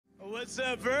What's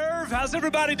up, Verve? How's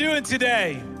everybody doing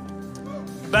today?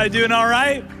 Everybody doing all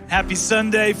right? Happy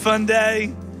Sunday, fun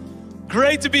day.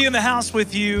 Great to be in the house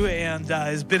with you, and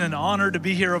it's been an honor to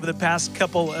be here over the past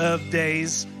couple of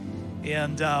days.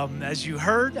 And as you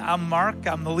heard, I'm Mark.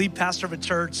 I'm the lead pastor of a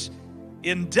church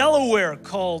in Delaware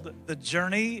called The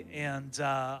Journey, and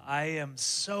I am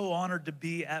so honored to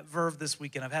be at Verve this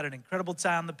weekend. I've had an incredible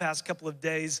time the past couple of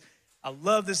days. I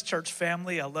love this church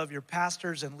family. I love your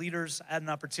pastors and leaders. I had an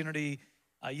opportunity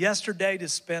yesterday to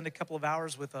spend a couple of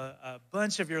hours with a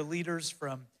bunch of your leaders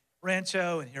from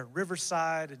Rancho and here in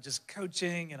Riverside and just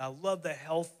coaching. And I love the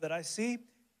health that I see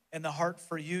and the heart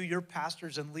for you. Your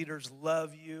pastors and leaders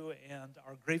love you and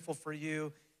are grateful for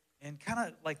you. And kind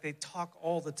of like they talk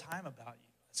all the time about you.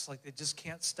 It's like they just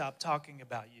can't stop talking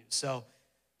about you. So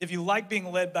if you like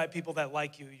being led by people that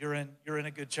like you, you're in a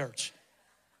good church.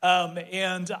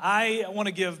 And I want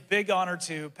to give big honor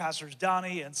to Pastors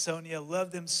Donnie and Sonia.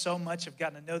 Love them so much. I've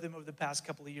gotten to know them over the past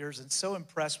couple of years and so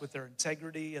impressed with their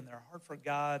integrity and their heart for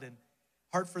God and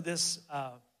heart for this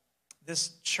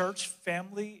church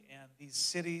family and these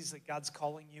cities that God's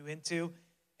calling you into.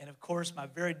 And of course, my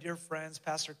very dear friends,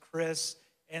 Pastor Chris,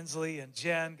 Ensley, and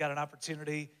Jen got an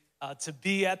opportunity to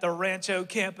be at the Rancho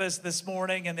campus this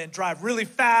morning and then drive really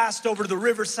fast over to the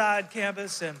Riverside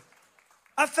campus. And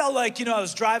I felt like, I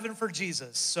was driving for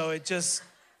Jesus. So it just,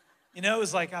 it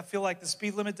was like, I feel like the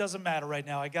speed limit doesn't matter right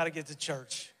now. I got to get to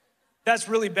church. That's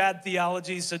really bad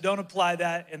theology, so don't apply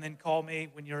that and then call me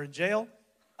when you're in jail.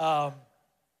 But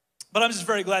I'm just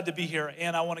very glad to be here,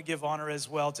 and I want to give honor as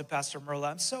well to Pastor Merla.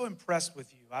 I'm so impressed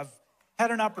with you. I've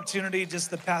had an opportunity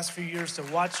just the past few years to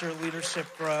watch your leadership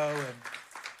grow, and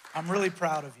I'm really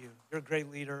proud of you. You're a great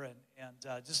leader, and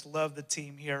just love the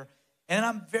team here. And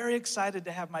I'm very excited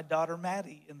to have my daughter,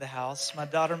 Maddie, in the house. My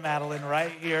daughter, Madeline,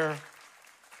 right here.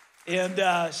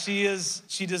 And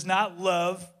she does not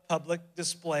love public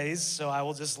displays, so I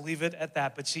will just leave it at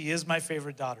that. But she is my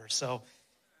favorite daughter. So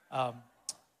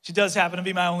she does happen to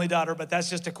be my only daughter, but that's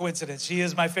just a coincidence. She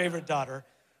is my favorite daughter.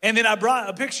 And then I brought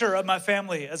a picture of my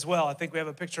family as well. I think we have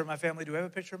a picture of my family. Do we have a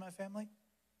picture of my family?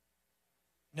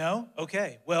 No?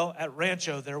 Okay. Well, at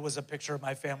Rancho, there was a picture of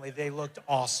my family. They looked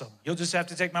awesome. You'll just have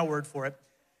to take my word for it.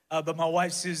 But my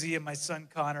wife, Susie, and my son,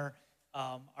 Connor,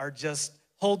 are just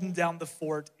holding down the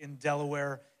fort in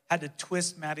Delaware. Had to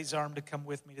twist Maddie's arm to come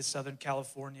with me to Southern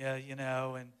California,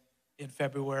 and in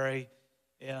February.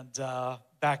 And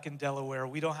back in Delaware,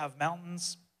 we don't have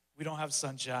mountains. We don't have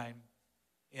sunshine.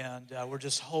 And we're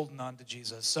just holding on to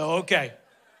Jesus. So, okay.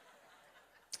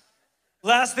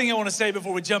 Last thing I want to say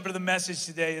before we jump into the message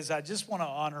today is I just want to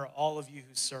honor all of you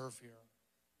who serve here.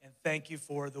 And thank you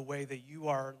for the way that you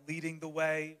are leading the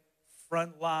way,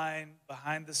 front line,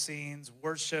 behind the scenes,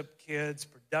 worship, kids,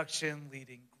 production,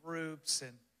 leading groups,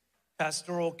 and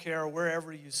pastoral care,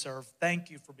 wherever you serve.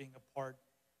 Thank you for being a part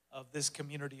of this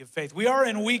community of faith. We are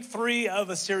in week 3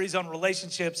 of a series on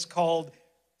relationships called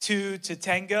 2 to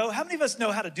Tango. How many of us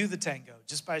know how to do the tango?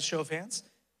 Just by a show of hands?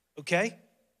 Okay.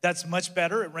 That's much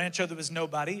better. At Rancho, there was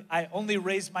nobody. I only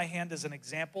raised my hand as an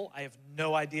example. I have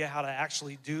no idea how to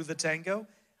actually do the tango.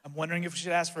 I'm wondering if we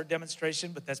should ask for a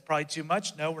demonstration, but that's probably too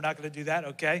much. No, we're not going to do that,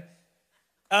 okay?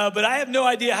 But I have no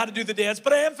idea how to do the dance,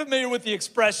 but I am familiar with the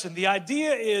expression. The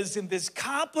idea is in this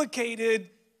complicated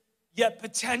yet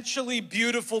potentially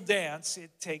beautiful dance,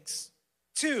 it takes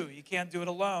 2. You can't do it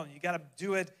alone. You got to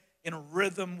do it in a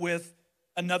rhythm with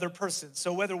another person.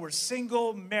 So whether we're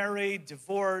single, married,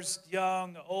 divorced,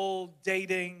 young, old,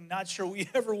 dating, not sure we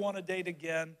ever want to date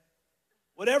again,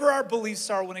 whatever our beliefs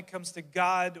are when it comes to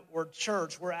God or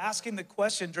church, we're asking the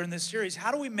question during this series,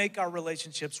 how do we make our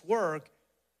relationships work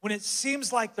when it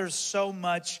seems like there's so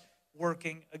much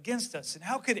working against us? And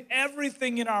how could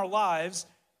everything in our lives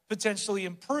potentially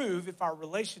improve if our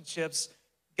relationships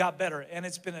got better? And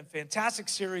it's been a fantastic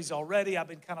series already. I've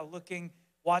been kind of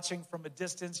watching from a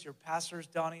distance. Your pastors,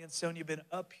 Donnie and Sonia, have been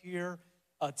up here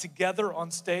together on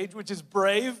stage, which is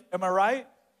brave. Am I right?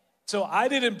 So I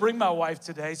didn't bring my wife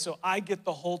today, so I get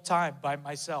the whole time by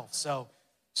myself. So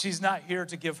she's not here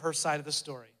to give her side of the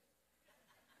story.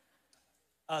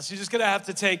 She's just going to have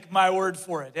to take my word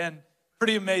for it. And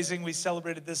pretty amazing. We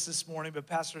celebrated this morning, but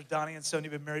Pastors Donnie and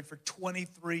Sonia have been married for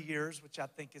 23 years, which I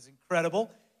think is incredible.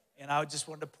 And I just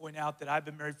wanted to point out that I've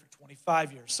been married for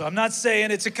 25 years. So I'm not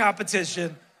saying it's a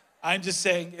competition. I'm just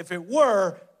saying if it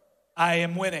were, I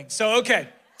am winning. So, okay.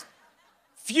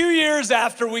 Few years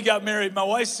after we got married, my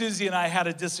wife Susie and I had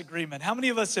a disagreement. How many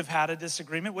of us have had a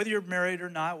disagreement? Whether you're married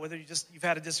or not, whether you've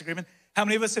had a disagreement. How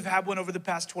many of us have had one over the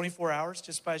past 24 hours,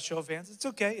 just by a show of hands? It's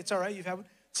okay. It's all right. You've had one.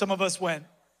 Some of us went.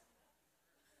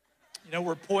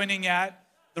 We're pointing at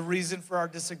the reason for our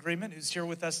disagreement, who's here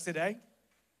with us today.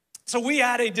 So we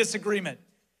had a disagreement.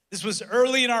 This was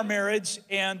early in our marriage,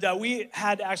 and we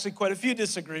had actually quite a few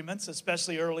disagreements,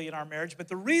 especially early in our marriage. But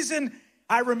the reason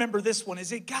I remember this one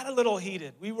is it got a little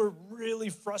heated. We were really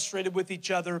frustrated with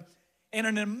each other. And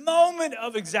in a moment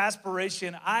of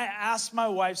exasperation, I asked my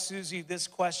wife, Susie, this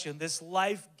question, this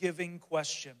life-giving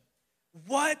question.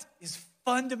 What is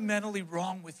fundamentally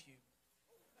wrong with you?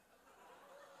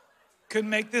 Couldn't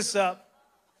make this up.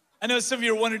 I know some of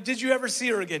you are wondering, did you ever see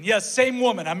her again? Yes, same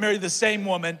woman. I married the same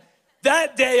woman.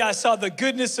 That day, I saw the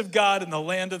goodness of God in the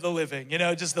land of the living. You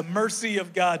know, just the mercy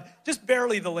of God. Just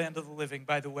barely the land of the living,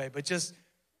 by the way, but just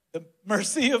the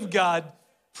mercy of God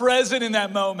present in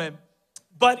that moment.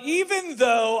 But even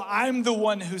though I'm the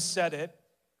one who said it,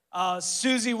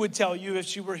 Susie would tell you if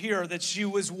she were here that she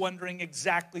was wondering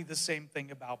exactly the same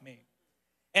thing about me.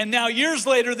 And now years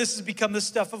later, this has become the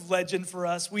stuff of legend for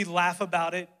us. We laugh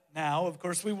about it now. Of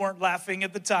course, we weren't laughing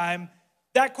at the time.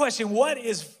 That question, what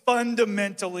is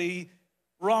fundamentally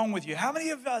wrong with you? How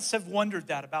many of us have wondered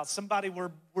that about somebody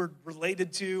we're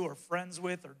related to or friends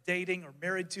with or dating or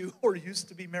married to or used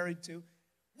to be married to?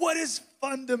 What is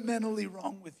fundamentally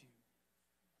wrong with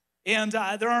you? And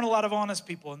there aren't a lot of honest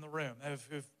people in the room.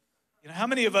 How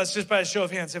many of us, just by a show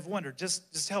of hands, have wondered?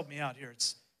 Just help me out here.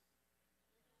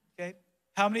 Okay?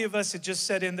 How many of us had just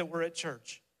set in that we're at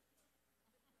church?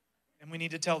 And we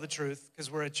need to tell the truth because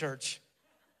we're at church.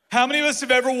 How many of us have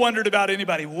ever wondered about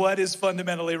anybody? What is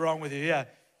fundamentally wrong with you? Yeah.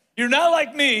 You're not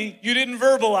like me. You didn't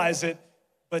verbalize it,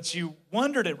 but you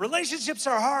wondered it. Relationships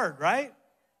are hard, right?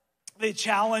 They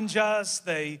challenge us.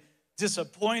 They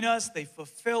disappoint us, they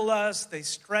fulfill us, they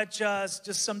stretch us.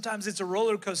 Just sometimes it's a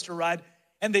roller coaster ride,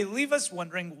 and they leave us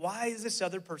wondering, why is this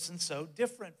other person so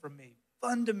different from me?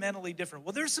 Fundamentally different.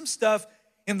 Well, there's some stuff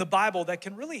in the Bible that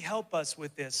can really help us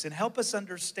with this and help us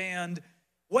understand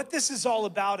what this is all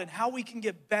about and how we can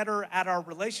get better at our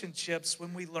relationships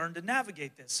when we learn to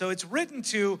navigate this. So it's written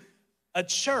to a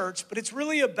church, but it's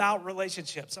really about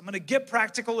relationships. I'm going to get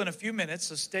practical in a few minutes,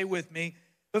 so stay with me.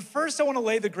 But first, I want to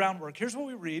lay the groundwork. Here's what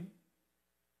we read.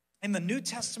 In the New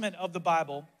Testament of the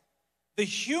Bible, the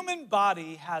human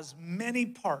body has many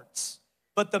parts,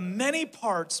 but the many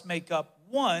parts make up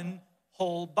one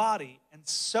whole body. And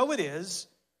so it is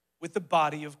with the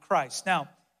body of Christ. Now,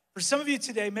 for some of you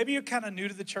today, maybe you're kind of new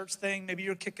to the church thing. Maybe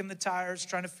you're kicking the tires,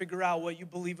 trying to figure out what you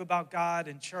believe about God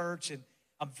and church. And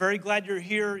I'm very glad you're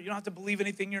here. You don't have to believe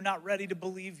anything you're not ready to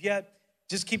believe yet.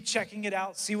 Just keep checking it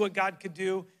out, see what God could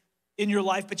do in your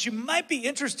life. But you might be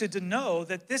interested to know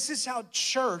that this is how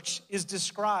church is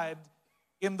described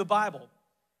in the Bible,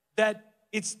 that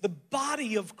it's the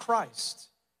body of Christ.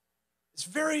 It's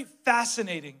very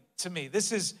fascinating to me.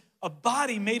 This is a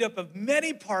body made up of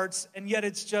many parts, and yet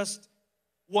it's just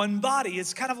one body.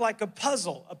 It's kind of like a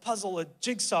puzzle. A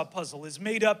jigsaw puzzle is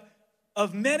made up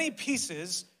of many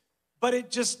pieces, but it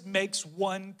just makes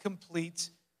one complete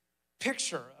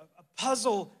picture. A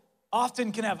puzzle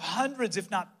often can have hundreds, if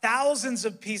not thousands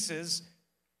of pieces,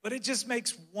 but it just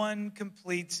makes one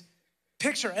complete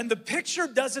picture. And the picture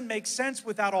doesn't make sense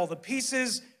without all the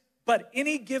pieces, but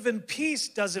any given piece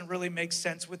doesn't really make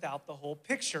sense without the whole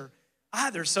picture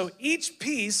either. So each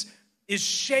piece is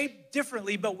shaped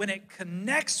differently, but when it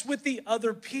connects with the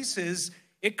other pieces,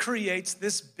 it creates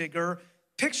this bigger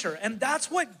picture. And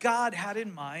that's what God had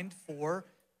in mind for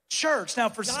church. Now,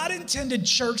 God intended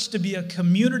church to be a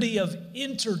community of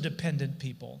interdependent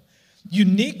people,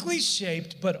 uniquely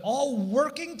shaped, but all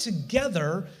working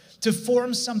together to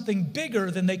form something bigger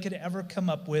than they could ever come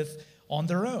up with on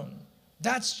their own.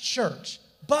 That's church.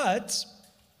 But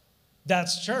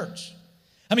that's church.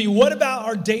 I mean, what about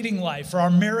our dating life, or our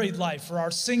married life, or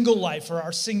our single life, or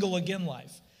our single again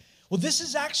life? Well, this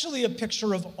is actually a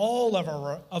picture of all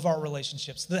of our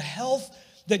relationships. The health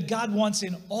that God wants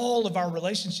in all of our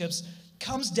relationships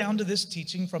comes down to this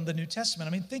teaching from the New Testament.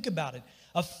 I mean, think about it.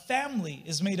 A family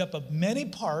is made up of many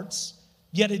parts,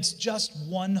 yet it's just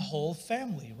one whole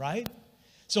family, right?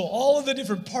 So all of the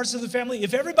different parts of the family,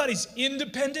 if everybody's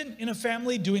independent in a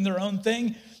family doing their own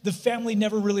thing, the family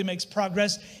never really makes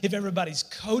progress. If everybody's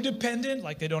codependent,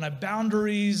 like they don't have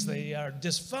boundaries, they are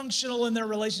dysfunctional in their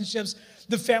relationships,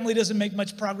 the family doesn't make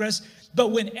much progress. But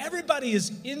when everybody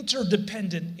is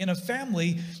interdependent in a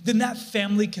family, then that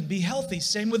family can be healthy.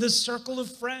 Same with a circle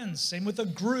of friends, same with a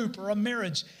group or a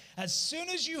marriage. As soon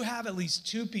as you have at least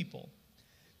two people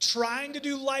trying to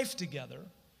do life together,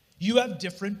 you have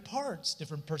different parts,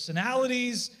 different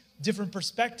personalities, different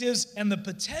perspectives, and the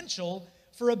potential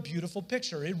for a beautiful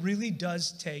picture. It really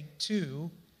does take two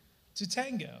to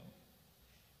tango.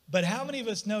 But how many of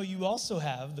us know you also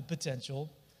have the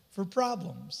potential for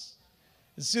problems?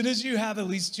 As soon as you have at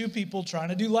least two people trying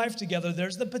to do life together,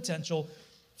 there's the potential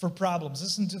for problems.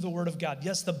 Listen to the word of God.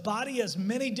 Yes, the body has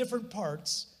many different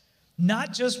parts,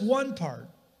 not just one part.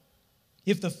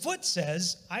 If the foot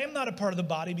says, I am not a part of the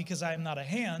body because I am not a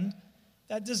hand,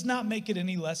 that does not make it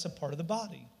any less a part of the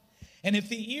body. And if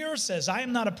the ear says, I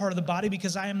am not a part of the body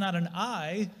because I am not an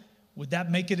eye, would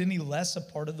that make it any less a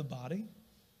part of the body?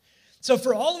 So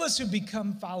for all of us who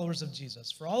become followers of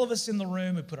Jesus, for all of us in the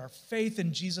room who put our faith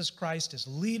in Jesus Christ as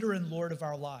leader and Lord of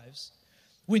our lives,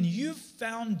 when you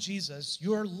found Jesus,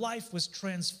 your life was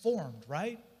transformed,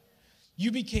 right?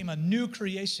 You became a new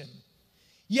creation.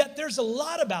 Yet there's a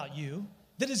lot about you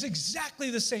that is exactly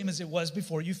the same as it was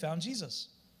before you found Jesus.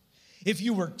 If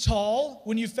you were tall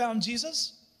when you found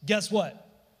Jesus, guess what?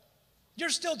 You're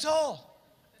still tall.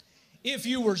 If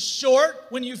you were short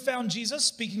when you found Jesus,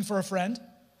 speaking for a friend,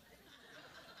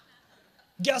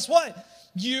 guess what?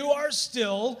 You are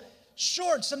still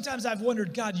short. Sometimes I've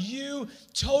wondered, God, you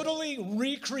totally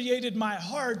recreated my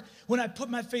heart when I put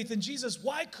my faith in Jesus.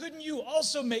 Why couldn't you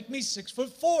also make me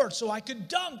 6'4" so I could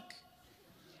dunk?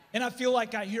 And I feel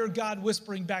like I hear God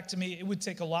whispering back to me, it would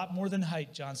take a lot more than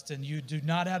height, Johnston. You do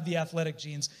not have the athletic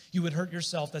genes. You would hurt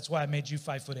yourself. That's why I made you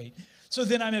 5'8". So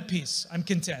then I'm at peace. I'm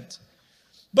content.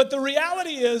 But the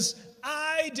reality is,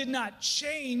 I did not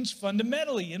change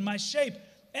fundamentally in my shape.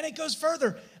 And it goes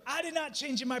further. I did not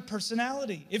change in my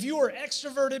personality. If you were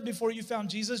extroverted before you found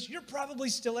Jesus, you're probably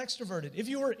still extroverted. If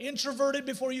you were introverted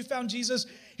before you found Jesus,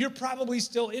 you're probably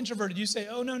still introverted. You say,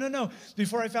 oh, no.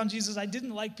 Before I found Jesus, I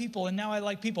didn't like people, and now I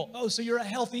like people. Oh, so you're a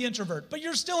healthy introvert, but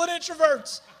you're still an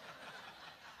introvert.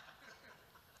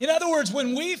 In other words,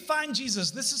 when we find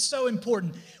Jesus, this is so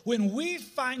important. When we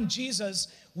find Jesus,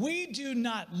 we do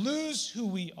not lose who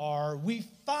we are. We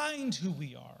find who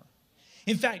we are.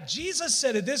 In fact, Jesus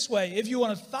said it this way, if you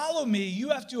want to follow me, you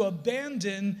have to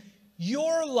abandon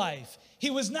your life. He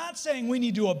was not saying we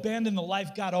need to abandon the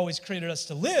life God always created us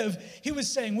to live. He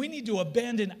was saying we need to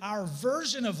abandon our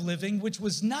version of living, which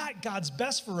was not God's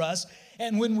best for us.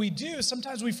 And when we do,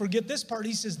 sometimes we forget this part.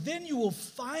 He says, then you will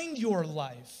find your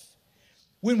life.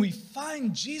 When we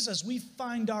find Jesus, we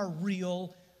find our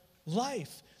real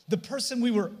life, the person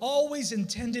we were always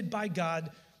intended by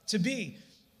God to be.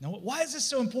 Now, why is this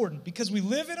so important? Because we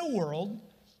live in a world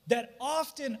that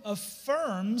often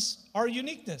affirms our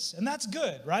uniqueness. And that's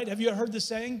good, right? Have you heard the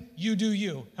saying, you do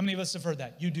you? How many of us have heard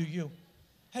that? You do you.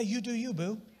 Hey, you do you,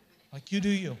 boo. Like, you do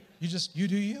you. You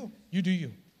do you. You do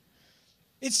you.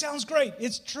 It sounds great.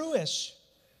 It's true-ish.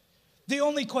 The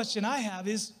only question I have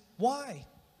is, why?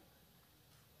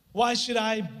 Why should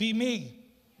I be me?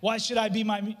 Why should I be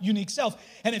my unique self?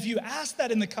 And if you ask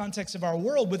that in the context of our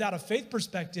world without a faith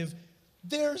perspective,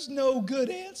 there's no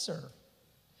good answer.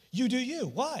 You do you.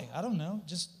 Why? I don't know.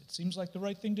 Just it seems like the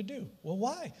right thing to do. Well,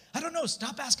 why? I don't know.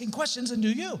 Stop asking questions and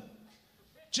do you.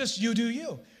 Just you do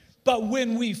you. But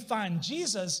when we find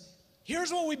Jesus,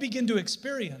 here's what we begin to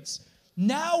experience.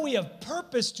 Now we have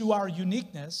purpose to our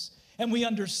uniqueness, and we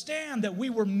understand that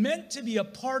we were meant to be a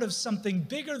part of something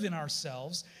bigger than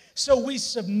ourselves. So we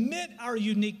submit our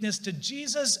uniqueness to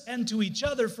Jesus and to each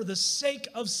other for the sake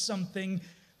of something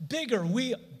bigger.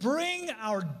 We bring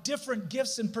our different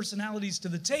gifts and personalities to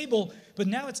the table, but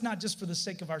now it's not just for the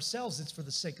sake of ourselves, it's for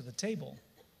the sake of the table.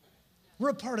 We're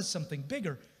a part of something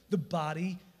bigger, the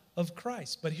body of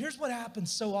Christ. But here's what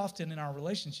happens so often in our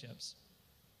relationships.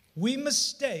 We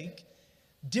mistake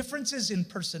differences in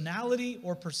personality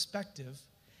or perspective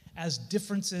as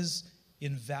differences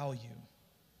in value.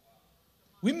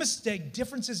 We mistake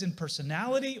differences in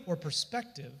personality or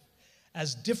perspective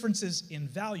as differences in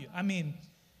value. I mean,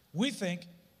 we think,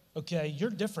 okay, you're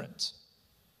different,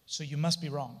 so you must be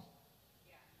wrong.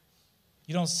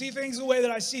 You don't see things the way that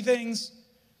I see things,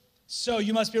 so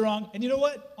you must be wrong. And you know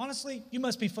what? Honestly, you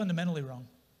must be fundamentally wrong.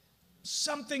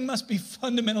 Something must be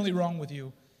fundamentally wrong with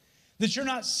you that you're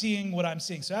not seeing what I'm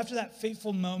seeing. So after that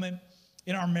fateful moment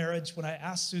in our marriage, when I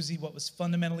asked Susie what was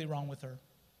fundamentally wrong with her,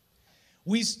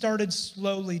 we started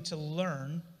slowly to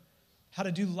learn how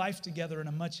to do life together in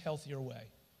a much healthier way.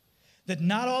 That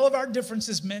not all of our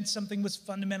differences meant something was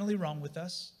fundamentally wrong with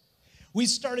us. We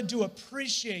started to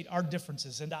appreciate our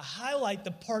differences and to highlight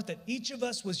the part that each of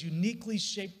us was uniquely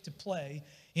shaped to play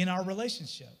in our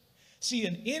relationship. See,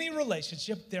 in any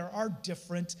relationship, there are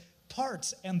different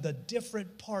parts, and the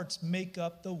different parts make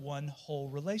up the one whole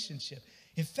relationship.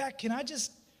 In fact, can I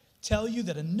just tell you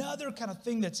that another kind of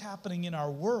thing that's happening in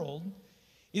our world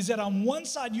is that on one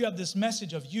side you have this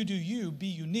message of you do you, be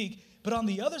unique, but on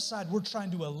the other side we're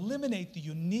trying to eliminate the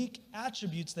unique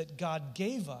attributes that God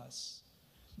gave us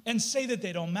and say that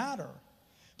they don't matter.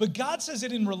 But God says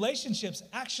that in relationships,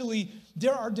 actually,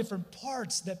 there are different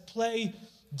parts that play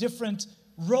different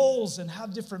roles and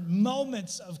have different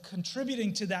moments of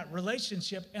contributing to that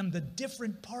relationship, and the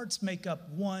different parts make up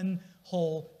one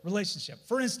whole relationship.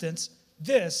 For instance,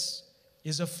 this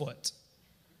is a foot.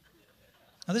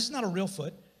 Now, this is not a real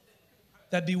foot.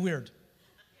 That'd be weird.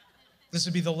 This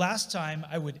would be the last time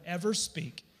I would ever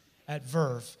speak at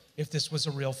Verve if this was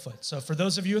a real foot. So for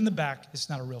those of you in the back, it's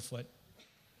not a real foot.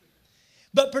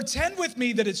 But pretend with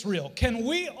me that it's real. Can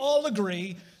we all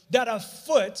agree that a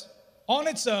foot on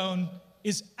its own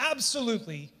is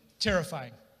absolutely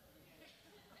terrifying?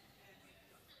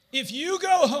 If you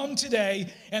go home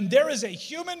today and there is a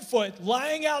human foot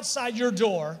lying outside your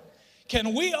door,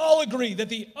 can we all agree that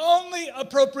the only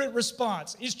appropriate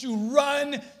response is to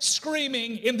run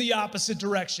screaming in the opposite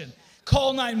direction?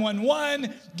 Call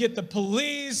 911, get the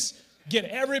police, get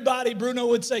everybody. Bruno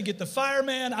would say, get the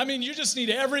fireman. I mean, you just need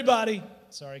everybody.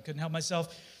 Sorry, couldn't help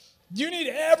myself. You need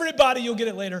everybody. You'll get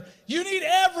it later. You need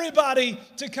everybody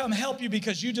to come help you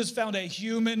because you just found a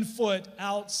human foot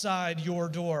outside your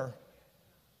door.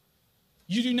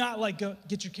 You do not go,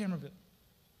 get your camera.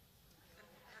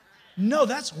 No,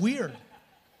 that's weird.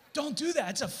 Don't do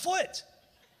that. It's a foot.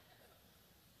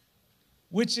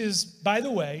 Which is, by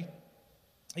the way,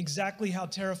 exactly how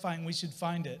terrifying we should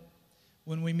find it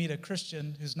when we meet a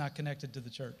Christian who's not connected to the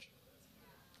church.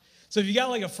 So if you got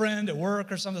like a friend at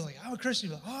work or something, like, I'm a Christian.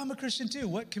 You're like, oh, I'm a Christian too.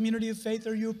 What community of faith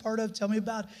are you a part of? Tell me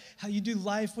about how you do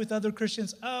life with other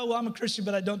Christians. Oh, well, I'm a Christian,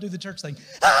 but I don't do the church thing.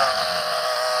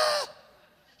 Ah!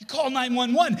 You call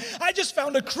 911. I just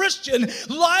found a Christian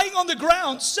lying on the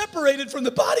ground, separated from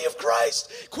the body of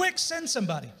Christ. Quick, send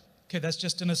somebody. Okay, that's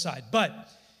just an aside. But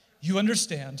you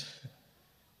understand,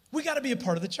 we got to be a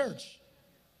part of the church.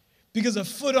 Because a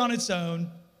foot on its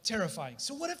own, terrifying.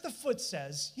 So what if the foot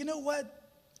says, you know what?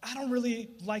 I don't really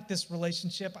like this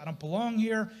relationship. I don't belong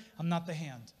here. I'm not the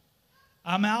hand.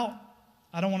 I'm out.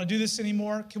 I don't want to do this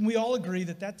anymore. Can we all agree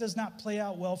that that does not play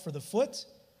out well for the foot,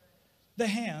 the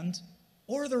hand,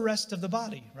 or the rest of the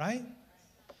body, right?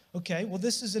 Okay, well,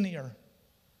 this is an ear.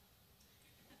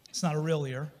 It's not a real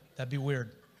ear. That'd be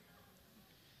weird.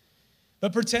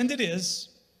 But pretend it is.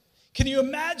 Can you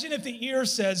imagine if the ear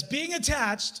says, being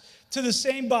attached to the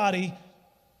same body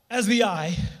as the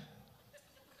eye,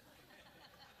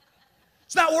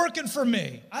 it's not working for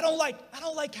me. I don't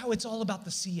like how it's all about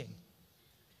the seeing.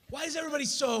 Why is everybody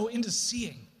so into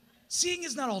seeing? Seeing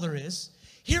is not all there is.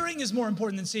 Hearing is more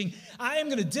important than seeing. I am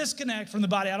going to disconnect from the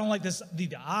body. I don't like this.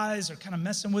 The eyes are kind of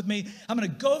messing with me. I'm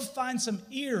going to go find some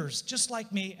ears just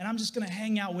like me, and I'm just going to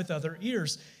hang out with other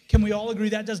ears. Can we all agree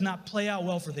that does not play out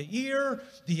well for the ear,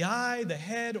 the eye, the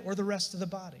head, or the rest of the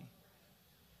body?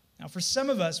 Now, for some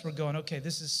of us, we're going, okay,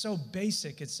 this is so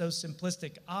basic. It's so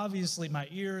simplistic. Obviously, my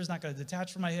ear is not going to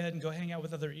detach from my head and go hang out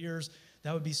with other ears.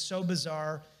 That would be so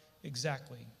bizarre.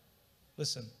 Exactly.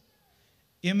 Listen,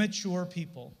 immature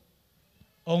people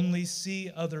only see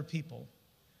other people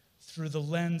through the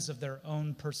lens of their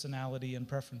own personality and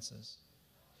preferences.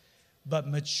 But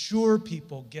mature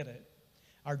people get it.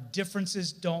 Our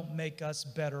differences don't make us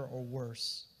better or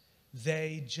worse.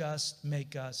 They just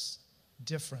make us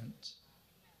different.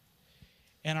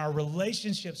 And our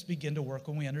relationships begin to work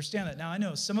when we understand that. Now, I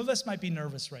know some of us might be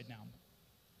nervous right now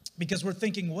because we're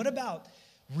thinking, what about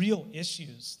real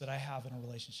issues that I have in a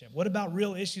relationship? What about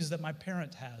real issues that my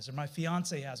parent has or my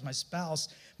fiance has, my spouse,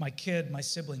 my kid, my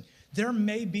sibling? There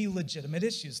may be legitimate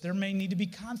issues. There may need to be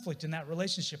conflict in that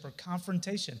relationship or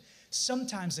confrontation.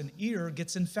 Sometimes an ear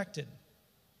gets infected.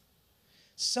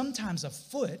 Sometimes a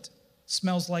foot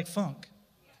smells like funk.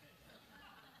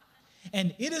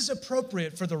 And it is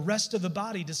appropriate for the rest of the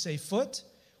body to say, foot,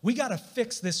 we got to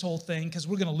fix this whole thing because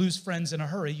we're going to lose friends in a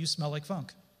hurry. You smell like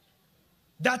funk.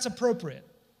 That's appropriate.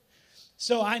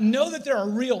 So I know that there are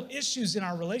real issues in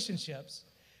our relationships,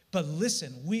 but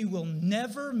listen, we will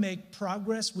never make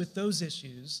progress with those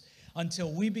issues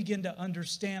until we begin to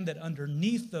understand that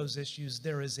underneath those issues,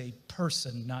 there is a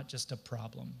person, not just a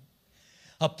problem.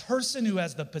 A person who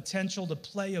has the potential to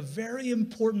play a very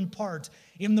important part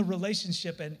in the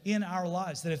relationship and in our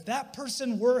lives. That if that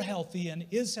person were healthy and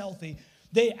is healthy,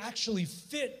 they actually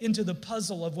fit into the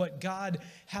puzzle of what God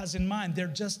has in mind. They're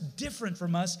just different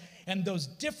from us. And those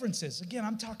differences, again,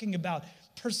 I'm talking about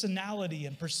personality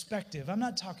and perspective. I'm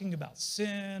not talking about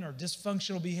sin or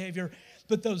dysfunctional behavior.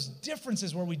 But those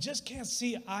differences where we just can't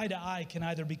see eye to eye can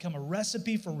either become a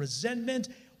recipe for resentment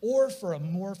or for a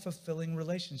more fulfilling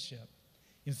relationship.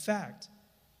 In fact,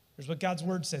 here's what God's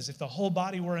word says. If the whole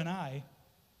body were an eye,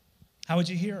 how would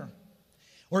you hear?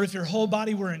 Or if your whole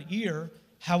body were an ear,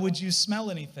 how would you smell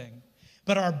anything?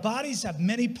 But our bodies have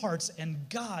many parts, and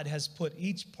God has put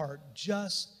each part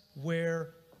just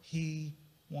where he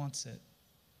wants it.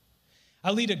 I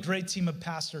lead a great team of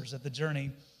pastors at The Journey.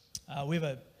 We have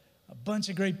a bunch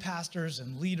of great pastors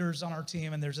and leaders on our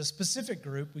team, and there's a specific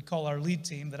group we call our lead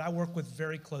team that I work with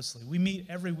very closely. We meet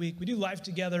every week. We do life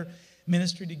together,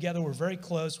 ministry together. We're very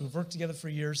close. We've worked together for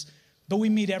years, but we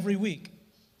meet every week.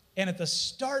 And at the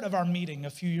start of our meeting a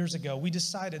few years ago, we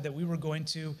decided that we were going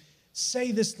to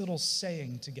say this little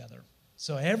saying together.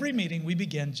 So every meeting we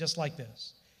begin just like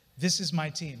this. This is my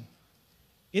team.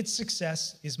 Its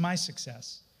success is my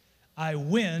success. I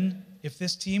win if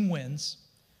this team wins.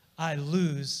 I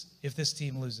lose if this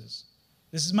team loses.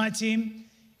 This is my team.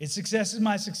 Its success is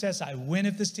my success. I win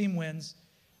if this team wins.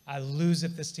 I lose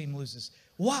if this team loses.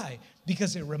 Why?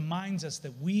 Because it reminds us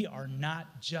that we are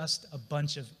not just a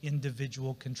bunch of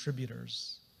individual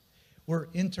contributors. We're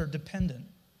interdependent.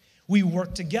 We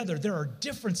work together. There are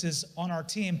differences on our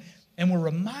team, and we're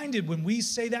reminded when we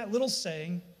say that little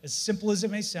saying, as simple as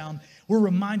it may sound, we're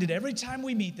reminded every time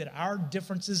we meet that our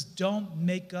differences don't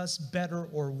make us better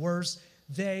or worse.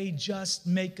 They just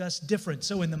make us different.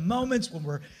 So in the moments when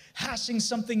we're hashing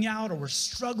something out or we're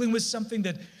struggling with something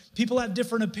that people have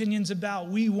different opinions about,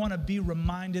 we want to be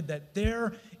reminded that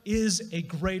there is a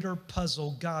greater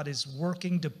puzzle God is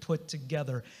working to put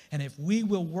together. And if we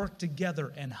will work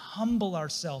together and humble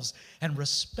ourselves and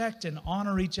respect and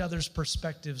honor each other's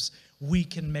perspectives, we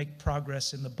can make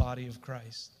progress in the body of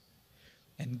Christ.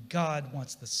 And God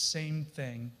wants the same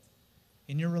thing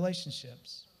in your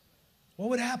relationships. What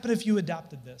would happen if you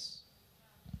adopted this?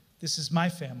 This is my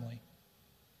family.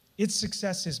 Its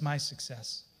success is my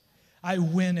success. I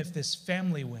win if this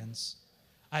family wins.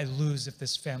 I lose if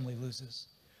this family loses.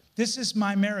 This is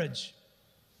my marriage.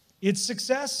 Its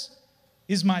success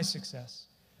is my success.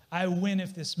 I win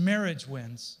if this marriage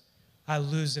wins. I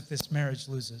lose if this marriage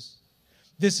loses.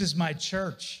 This is my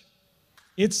church.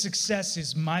 Its success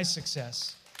is my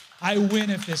success. I win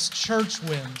if this church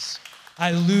wins.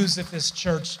 I lose if this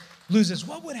church loses.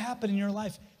 What would happen in your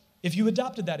life if you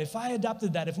adopted that? If I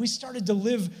adopted that? If we started to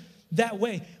live that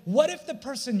way? What if the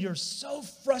person you're so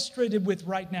frustrated with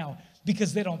right now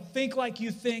because they don't think like you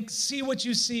think, see what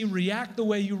you see, react the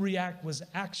way you react, was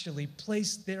actually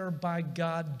placed there by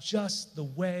God just the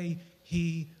way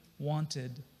He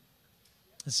wanted?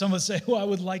 And some would say, well, I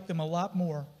would like them a lot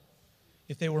more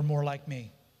if they were more like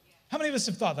me. How many of us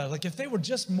have thought that? Like, if they were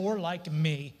just more like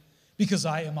me, because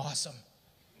I am awesome.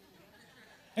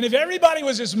 And if everybody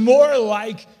was just more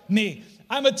like me.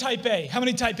 I'm a type A. How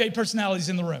many type A personalities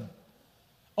in the room?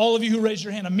 All of you who raised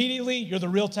your hand immediately, you're the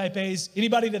real type A's.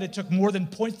 Anybody that it took more than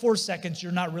 0.4 seconds,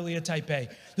 you're not really a type A.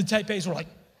 The type A's were like,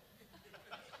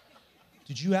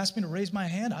 did you ask me to raise my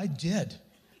hand? I did.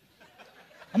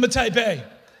 I'm a type A,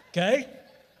 okay?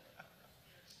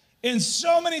 And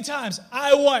so many times,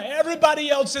 I want everybody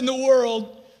else in the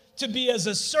world to be as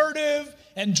assertive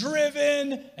and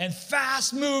driven and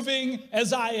fast-moving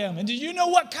as I am. And do you know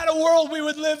what kind of world we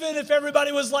would live in if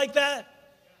everybody was like that?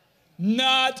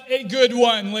 Not a good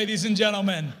one, ladies and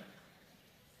gentlemen.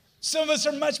 Some of us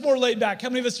are much more laid back. How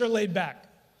many of us are laid back?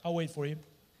 I'll wait for you.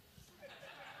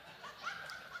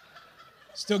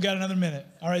 Still got another minute.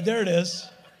 All right, there it is.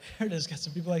 There it is. Got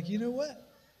some people like, you know what?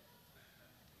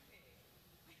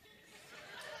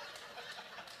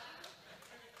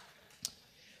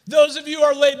 Those of you who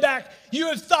are laid back, you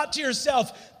have thought to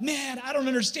yourself, man, I don't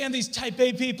understand these type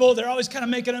A people. They're always kind of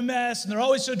making a mess, and they're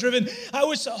always so driven. I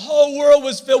wish the whole world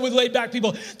was filled with laid back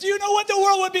people. Do you know what the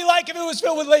world would be like if it was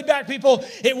filled with laid back people?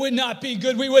 It would not be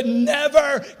good. We would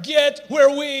never get where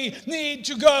we need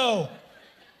to go.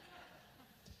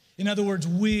 In other words,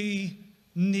 we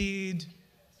need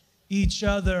each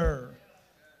other.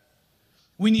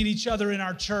 We need each other in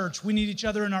our church. We need each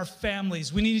other in our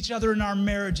families. We need each other in our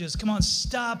marriages. Come on,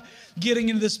 stop getting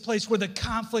into this place where the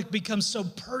conflict becomes so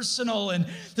personal and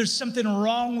there's something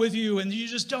wrong with you and you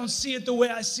just don't see it the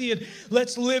way I see it.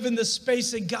 Let's live in the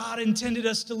space that God intended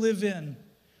us to live in,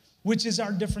 which is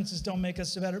our differences don't make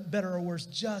us better or worse,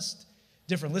 just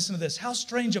different. Listen to this. How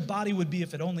strange a body would be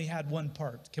if it only had one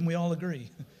part. Can we all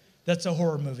agree? That's a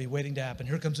horror movie waiting to happen.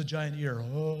 Here comes a giant ear.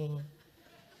 Oh.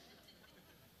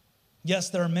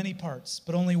 Yes, there are many parts,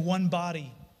 but only one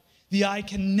body. The eye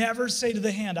can never say to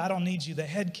the hand, I don't need you. The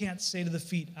head can't say to the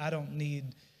feet, I don't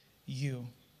need you.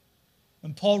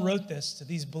 When Paul wrote this to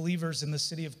these believers in the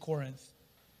city of Corinth,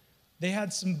 they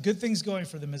had some good things going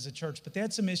for them as a church, but they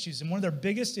had some issues. And one of their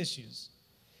biggest issues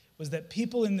was that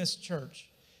people in this church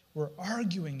were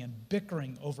arguing and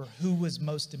bickering over who was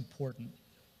most important.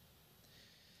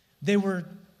 They were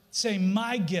saying,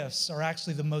 my gifts are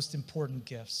actually the most important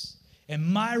gifts. And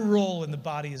my role in the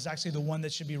body is actually the one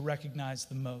that should be recognized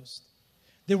the most.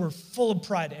 They were full of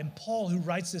pride. And Paul, who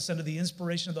writes this under the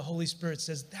inspiration of the Holy Spirit,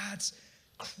 says that's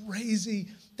crazy.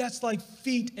 That's like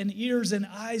feet and ears and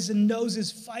eyes and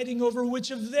noses fighting over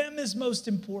which of them is most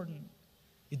important.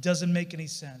 It doesn't make any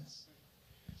sense.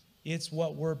 It's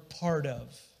what we're part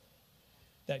of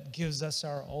that gives us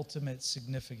our ultimate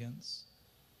significance.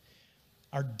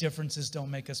 Our differences don't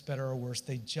make us better or worse.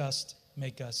 They just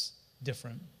make us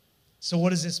different. So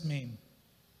what does this mean?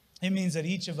 It means that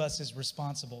each of us is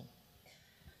responsible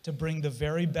to bring the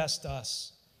very best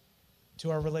us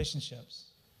to our relationships.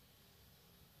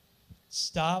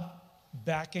 Stop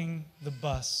backing the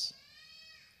bus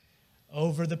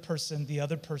over the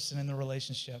other person in the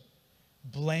relationship,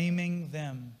 blaming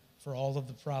them for all of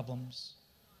the problems.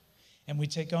 And we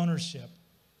take ownership.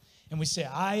 And we say,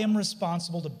 I am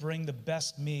responsible to bring the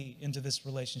best me into this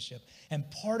relationship. And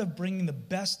part of bringing the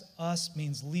best us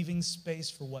means leaving space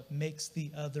for what makes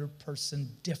the other person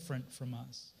different from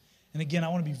us. And again, I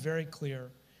want to be very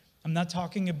clear. I'm not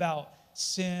talking about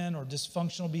sin or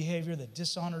dysfunctional behavior that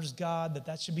dishonors God,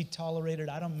 that should be tolerated.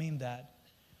 I don't mean that.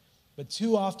 But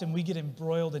too often we get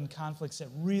embroiled in conflicts that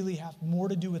really have more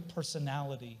to do with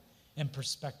personality and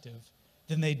perspective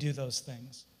than they do those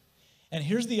things. And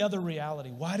here's the other reality.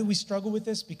 Why do we struggle with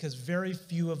this? Because very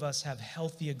few of us have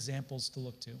healthy examples to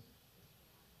look to.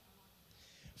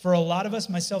 For a lot of us,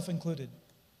 myself included,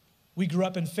 we grew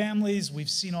up in families. We've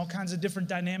seen all kinds of different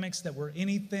dynamics that were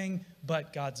anything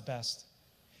but God's best.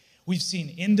 We've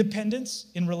seen independence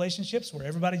in relationships where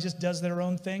everybody just does their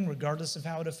own thing regardless of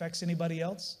how it affects anybody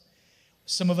else.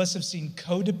 Some of us have seen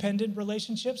codependent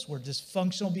relationships where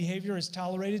dysfunctional behavior is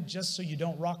tolerated just so you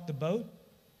don't rock the boat.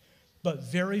 But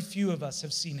very few of us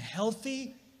have seen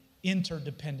healthy,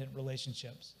 interdependent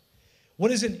relationships. What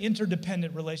is an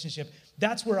interdependent relationship?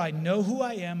 That's where I know who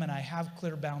I am and I have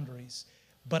clear boundaries.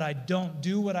 But I don't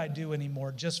do what I do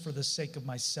anymore just for the sake of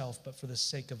myself, but for the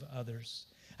sake of others.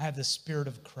 I have the Spirit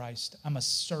of Christ. I'm a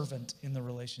servant in the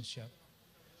relationship.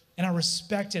 And I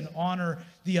respect and honor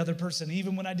the other person,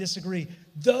 even when I disagree.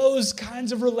 Those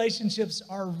kinds of relationships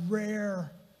are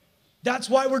rare. That's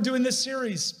why we're doing this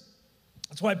series.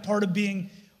 That's why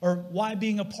why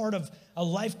being a part of a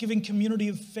life-giving community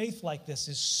of faith like this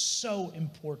is so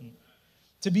important.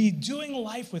 To be doing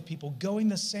life with people, going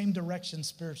the same direction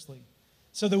spiritually,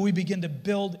 so that we begin to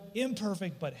build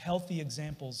imperfect but healthy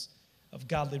examples of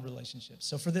godly relationships.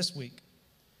 So for this week,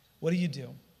 what do?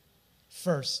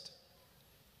 First,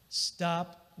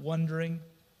 stop wondering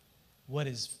what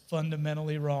is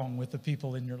fundamentally wrong with the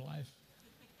people in your life.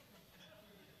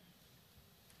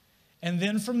 And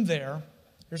then from there,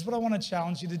 here's what I want to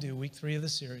challenge you to do, week 3 of the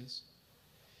series.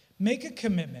 Make a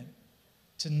commitment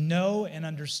to know and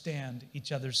understand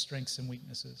each other's strengths and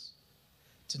weaknesses.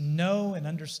 To know and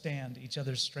understand each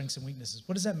other's strengths and weaknesses.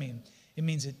 What does that mean? It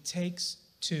means it takes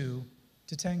two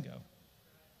to tango.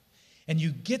 And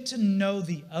you get to know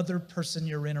the other person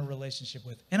you're in a relationship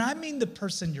with. And I mean the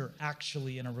person you're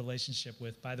actually in a relationship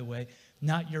with, by the way,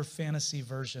 not your fantasy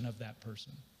version of that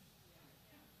person.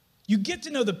 You get to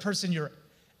know the person you're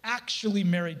actually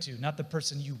married to, not the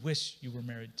person you wish you were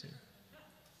married to.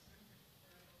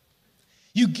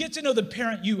 You get to know the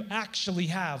parent you actually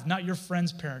have, not your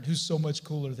friend's parent who's so much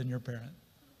cooler than your parent.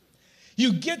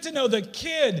 You get to know the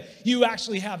kid you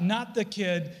actually have, not the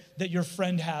kid that your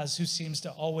friend has who seems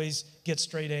to always get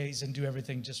straight A's and do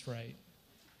everything just right.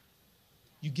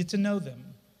 You get to know them,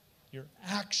 your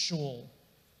actual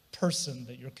person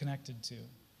that you're connected to.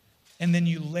 And then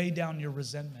you lay down your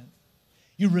resentment.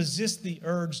 You resist the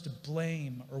urge to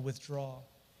blame or withdraw,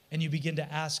 and you begin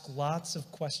to ask lots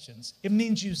of questions. It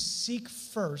means you seek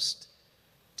first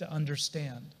to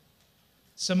understand.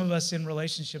 Some of us in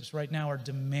relationships right now are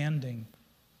demanding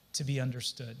to be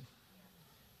understood.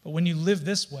 But when you live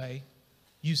this way,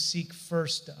 you seek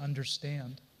first to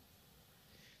understand.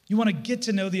 You want to get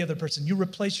to know the other person. You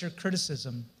replace your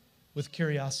criticism with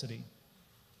curiosity.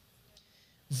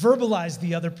 Verbalize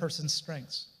the other person's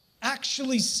strengths.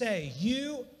 Actually say,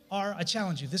 I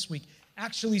challenge you this week,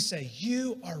 actually say,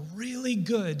 you are really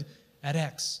good at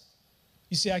X.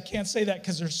 You see, I can't say that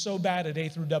because they're so bad at A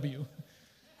through W.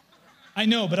 I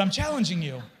know, but I'm challenging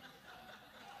you.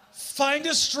 Find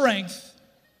a strength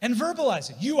and verbalize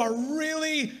it. You are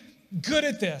really good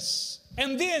at this.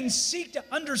 And then seek to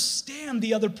understand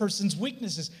the other person's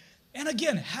weaknesses. And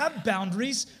again, have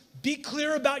boundaries. Be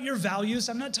clear about your values.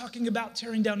 I'm not talking about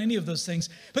tearing down any of those things.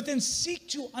 But then seek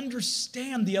to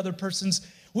understand the other person's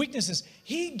weaknesses.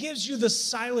 He gives you the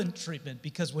silent treatment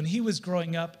because when he was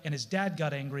growing up and his dad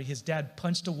got angry, his dad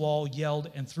punched a wall,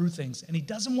 yelled, and threw things. And he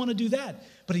doesn't want to do that.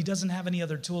 But he doesn't have any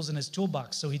other tools in his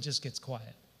toolbox, so he just gets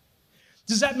quiet.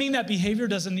 Does that mean that behavior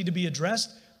doesn't need to be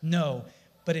addressed? No.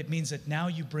 But it means that now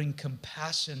you bring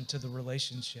compassion to the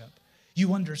relationship.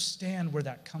 You understand where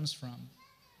that comes from.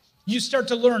 You start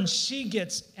to learn she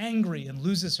gets angry and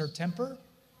loses her temper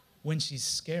when she's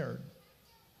scared.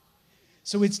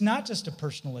 So it's not just a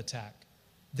personal attack.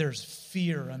 There's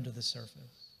fear under the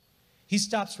surface. He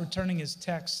stops returning his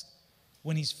text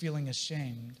when he's feeling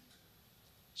ashamed.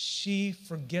 She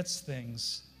forgets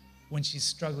things when she's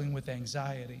struggling with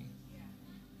anxiety.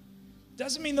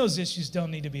 Doesn't mean those issues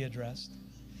don't need to be addressed.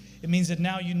 It means that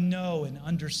now you know and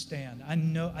understand.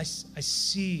 I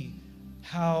see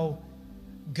how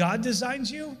God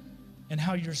designs you and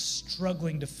how you're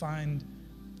struggling to find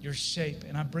your shape,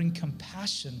 and I bring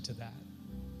compassion to that.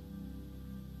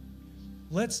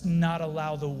 Let's not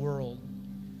allow the world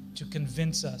to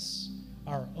convince us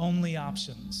our only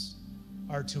options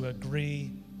are to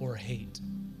agree or hate.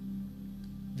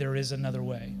 There is another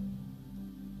way.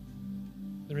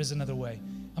 There is another way.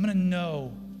 I'm going to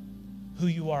know who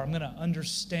you are. I'm going to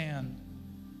understand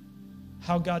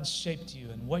how God shaped you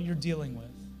and what you're dealing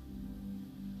with.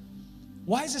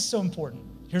 Why is this so important?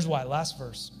 Here's why. Last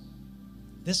verse.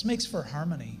 This makes for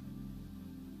harmony.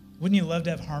 Wouldn't you love to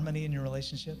have harmony in your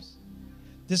relationships?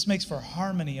 This makes for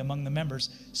harmony among the members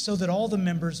so that all the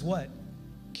members, what?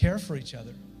 Care for each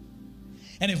other.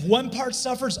 And if one part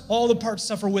suffers, all the parts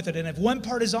suffer with it. And if one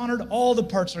part is honored, all the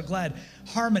parts are glad.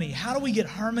 Harmony. How do we get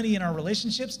harmony in our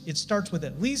relationships? It starts with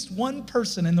at least one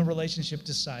person in the relationship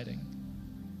deciding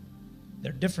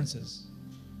their differences.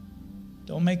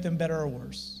 Don't make them better or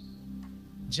worse.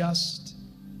 Just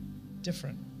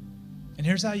different. And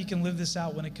here's how you can live this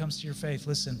out when it comes to your faith.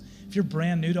 Listen, if you're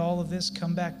brand new to all of this,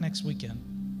 come back next weekend.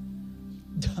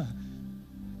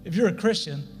 If you're a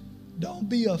Christian, don't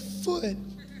be a foot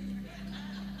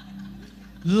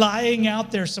lying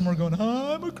out there somewhere going,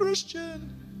 I'm a Christian.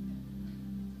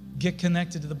 Get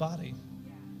connected to the body.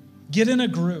 Get in a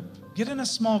group. Get in a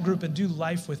small group and do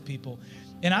life with people.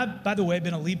 And I've, by the way,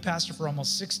 been a lead pastor for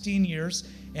almost 16 years.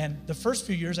 And the first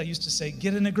few years I used to say,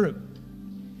 get in a group.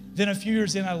 Then a few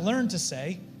years in, I learned to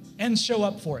say, and show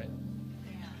up for it.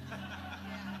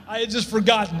 I had just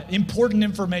forgotten important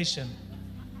information.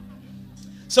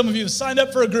 Some of you have signed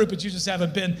up for a group, but you just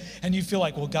haven't been, and you feel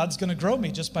like, well, God's going to grow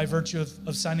me just by virtue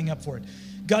of signing up for it.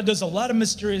 God does a lot of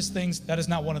mysterious things. That is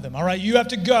not one of them, all right? You have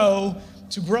to go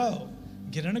to grow.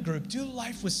 Get in a group. Do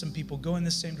life with some people. Go in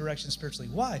the same direction spiritually.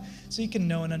 Why? So you can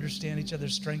know and understand each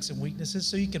other's strengths and weaknesses,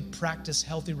 so you can practice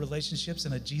healthy relationships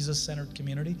in a Jesus-centered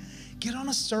community. Get on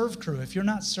a serve crew. If you're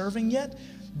not serving yet,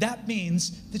 that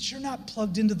means that you're not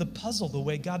plugged into the puzzle the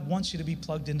way God wants you to be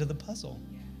plugged into the puzzle.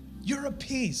 You're a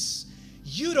piece.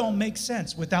 You don't make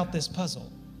sense without this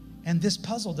puzzle. And this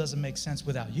puzzle doesn't make sense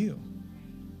without you.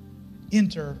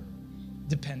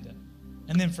 Interdependent.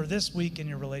 And then for this week in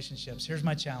your relationships, here's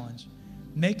my challenge.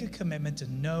 Make a commitment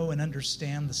to know and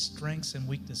understand the strengths and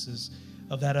weaknesses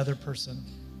of that other person.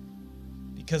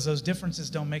 Because those differences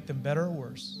don't make them better or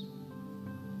worse.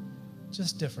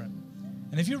 Just different.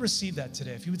 And if you receive that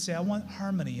today, if you would say, I want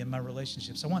harmony in my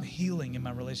relationships, I want healing in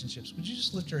my relationships, would you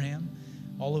just lift your hand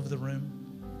all over the room?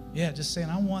 Yeah, just saying,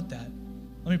 I want that.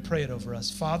 Let me pray it over us.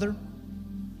 Father,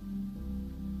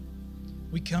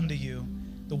 we come to you,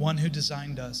 the one who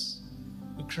designed us,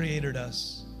 who created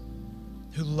us,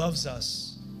 who loves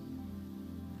us.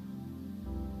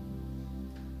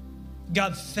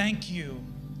 God, thank you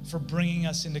for bringing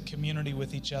us into community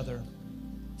with each other.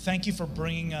 Thank you for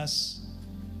bringing us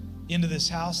into this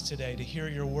house today to hear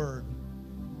your word.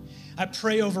 I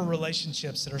pray over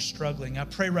relationships that are struggling. I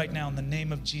pray right now in the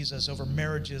name of Jesus over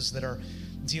marriages that are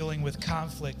dealing with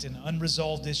conflict and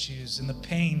unresolved issues, and the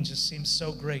pain just seems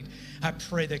so great. I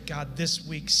pray that, God, this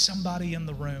week, somebody in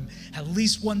the room, at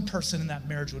least one person in that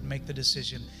marriage would make the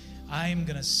decision, I am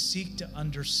going to seek to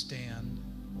understand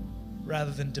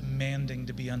rather than demanding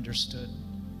to be understood.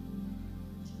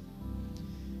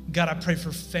 God, I pray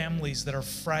for families that are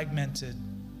fragmented,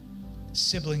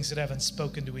 siblings that haven't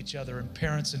spoken to each other, and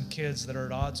parents and kids that are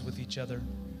at odds with each other.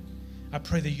 I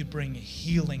pray that you'd bring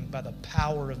healing by the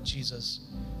power of Jesus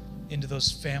into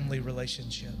those family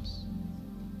relationships.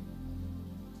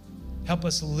 Help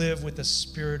us live with the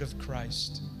Spirit of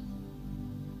Christ,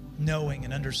 knowing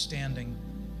and understanding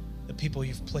the people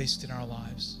you've placed in our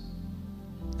lives.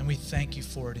 And we thank you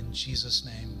for it in Jesus'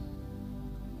 name.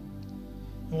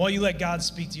 And while you let God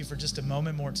speak to you for just a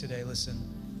moment more today,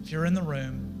 listen, if you're in the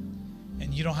room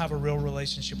and you don't have a real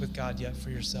relationship with God yet for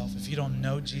yourself, if you don't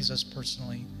know Jesus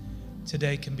personally,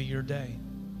 today can be your day.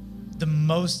 The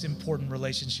most important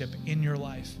relationship in your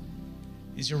life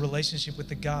is your relationship with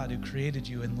the God who created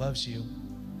you and loves you.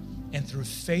 And through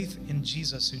faith in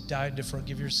Jesus, who died to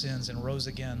forgive your sins and rose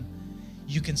again,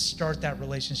 you can start that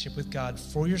relationship with God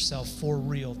for yourself, for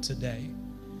real today.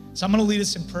 So I'm going to lead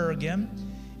us in prayer again.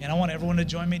 And I want everyone to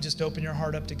join me. Just open your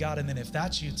heart up to God. And then if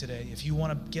that's you today, if you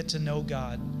want to get to know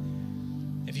God,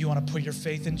 if you want to put your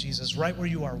faith in Jesus, right where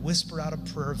you are, whisper out a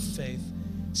prayer of faith,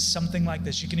 something like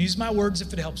this. You can use my words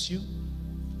if it helps you,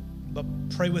 but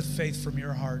pray with faith from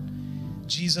your heart.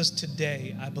 Jesus,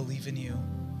 today I believe in you.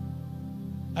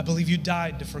 I believe you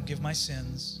died to forgive my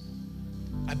sins.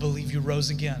 I believe you rose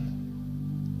again.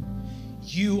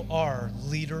 You are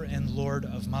leader and Lord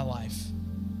of my life.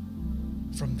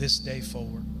 From this day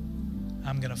forward,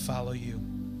 I'm going to follow you.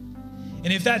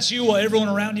 And if that's you, while everyone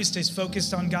around you stays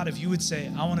focused on God, if you would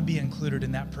say, I want to be included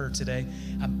in that prayer today,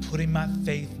 I'm putting my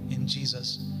faith in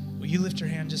Jesus. Will you lift your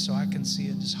hand just so I can see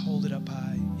it? Just hold it up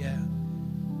high. Yeah.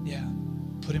 Yeah.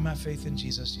 Putting my faith in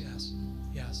Jesus. Yes.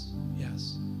 Yes.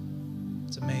 Yes.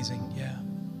 It's amazing. Yeah.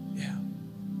 Yeah.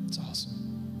 It's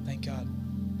awesome. Thank God.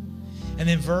 And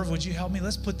then Verve, would you help me?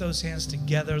 Let's put those hands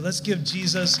together. Let's give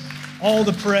Jesus all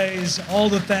the praise, all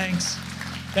the thanks.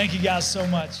 Thank you guys so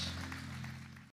much.